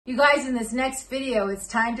You guys, in this next video, it's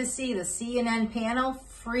time to see the CNN panel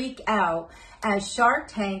freak out as Shark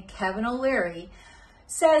Tank Kevin O'Leary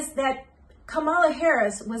says that Kamala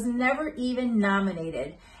Harris was never even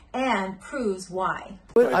nominated and proves why.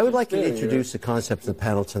 I would like to introduce the concept of the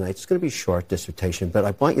panel tonight. It's going to be a short dissertation, but I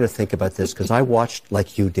want you to think about this because I watched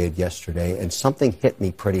like you did yesterday and something hit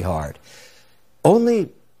me pretty hard. Only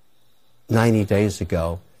 90 days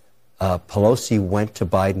ago, Pelosi went to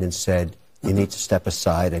Biden and said, you need to step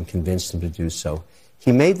aside, and convince him to do so.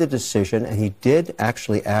 He made the decision, and he did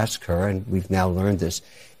actually ask her, and we've now learned this,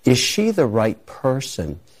 is she the right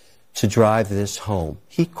person to drive this home?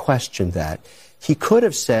 He questioned that. He could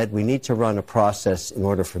have said, we need to run a process in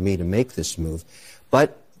order for me to make this move.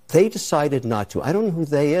 But they decided not to. I don't know who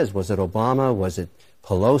they is. Was it Obama? Was it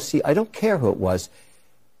Pelosi? I don't care who it was.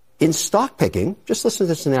 In stock picking, just listen to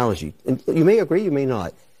this analogy. And you may agree, you may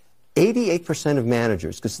not. 88% of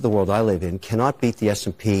managers, because this is the world I live in, cannot beat the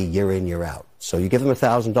S&P year in, year out. So you give them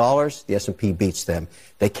 $1,000, the S&P beats them.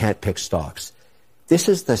 They can't pick stocks. This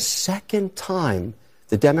is the second time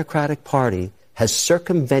the Democratic Party has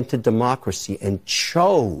circumvented democracy and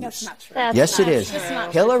chose. That's not true. Yes, it is.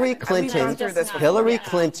 Hillary Clinton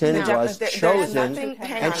was chosen,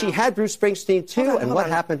 and she had Bruce Springsteen too. And what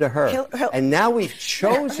happened to her? And now we've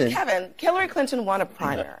chosen. Kevin, Hillary Clinton won a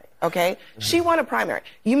primary. Okay, she won a primary.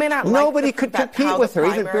 You may not. Nobody could compete with her,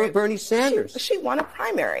 even Bernie Sanders. She won a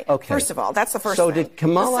primary. Okay. First of all, that's the first thing. So did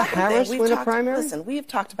Kamala Harris win a primary? Listen, we've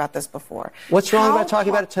talked about this before. What's wrong about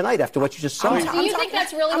talking about it tonight after what you just saw? Do you think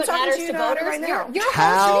that's really what matters to voters? Right now.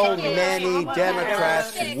 How many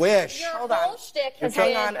Democrats wish? Your whole shtick has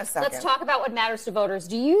Hang on a second. Let's talk about what matters to voters.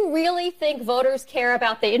 Do you really think voters care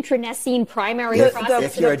about the intranecine primary process?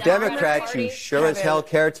 If you're a Democrat, you sure as hell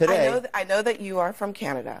care today. I know that you are from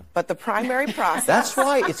Canada, but the primary process. That's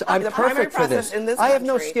why I'm perfect for this. I have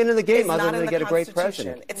no skin in the game other than to get a great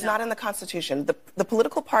president. It's not in the Constitution. The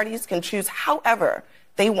political parties can choose however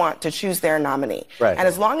they want to choose their nominee. Right. And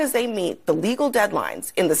as long as they meet the legal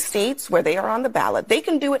deadlines in the states where they are on the ballot, they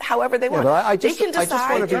can do it however they want. I just want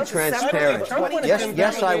to be transparent.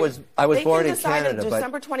 Yes, I was born in Canada, but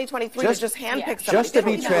December 2023 just handpick somebody. Just to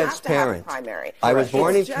be transparent, I was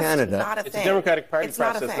born in Canada. It's a Democratic Party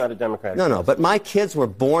process, not a Democratic. No, but my kids were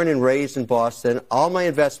born and raised in Boston. All my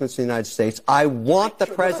investments in the United States. I want the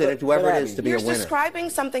president, whoever it is, to be a winner. You're describing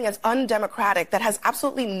something as undemocratic that has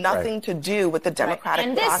absolutely nothing to do with the Democratic.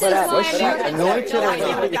 And this is why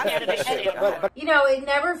You know, it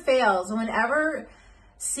never fails. Whenever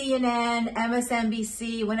CNN,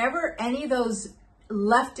 MSNBC, whenever any of those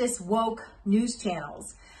leftist woke news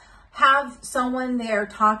channels have someone there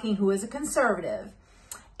talking who is a conservative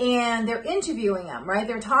and they're interviewing them, right?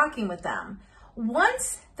 They're talking with them.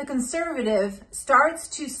 Once the conservative starts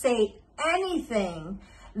to say anything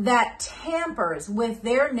that tampers with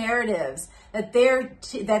their narratives that they're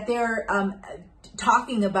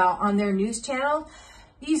talking about on their news channel,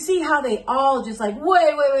 you see how they all just like,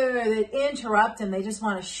 wait, they interrupt him. They just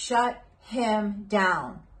want to shut him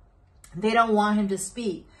down. They don't want him to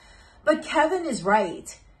speak. But Kevin is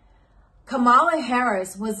right. Kamala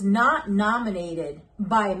Harris was not nominated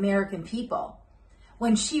by American people.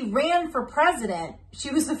 When she ran for president,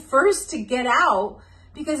 she was the first to get out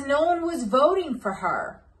because no one was voting for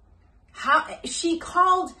her. She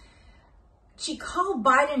called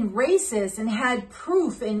Biden racist and had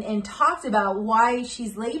proof and talked about why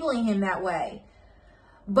she's labeling him that way.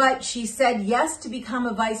 But she said yes to become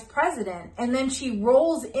a vice president. And then she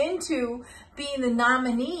rolls into being the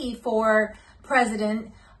nominee for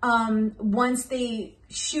president once they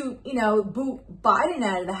boot Biden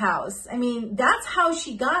out of the House. I mean, that's how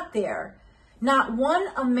she got there. Not one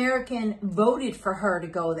American voted for her to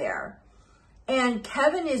go there. And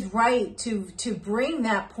Kevin is right to bring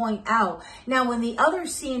that point out. Now, when the other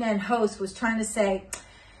CNN host was trying to say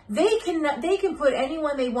they can put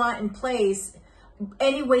anyone they want in place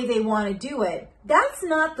any way they want to do it, that's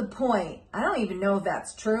not the point. I don't even know if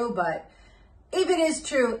that's true, but if it is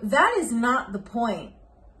true, that is not the point.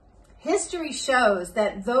 History shows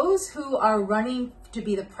that those who are running to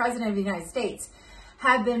be the president of the United States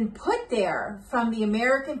have been put there from the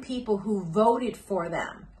American people who voted for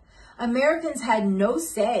them. Americans had no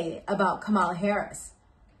say about Kamala Harris.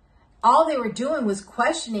 All they were doing was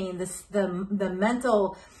questioning the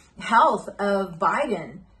mental health of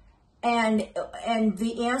Biden. And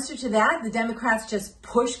the answer to that, the Democrats just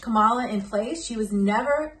pushed Kamala in place. She was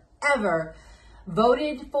never, ever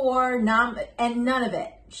voted for, and none of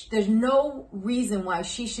it. There's no reason why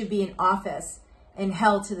she should be in office and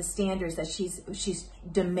held to the standards that she's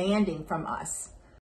demanding from us.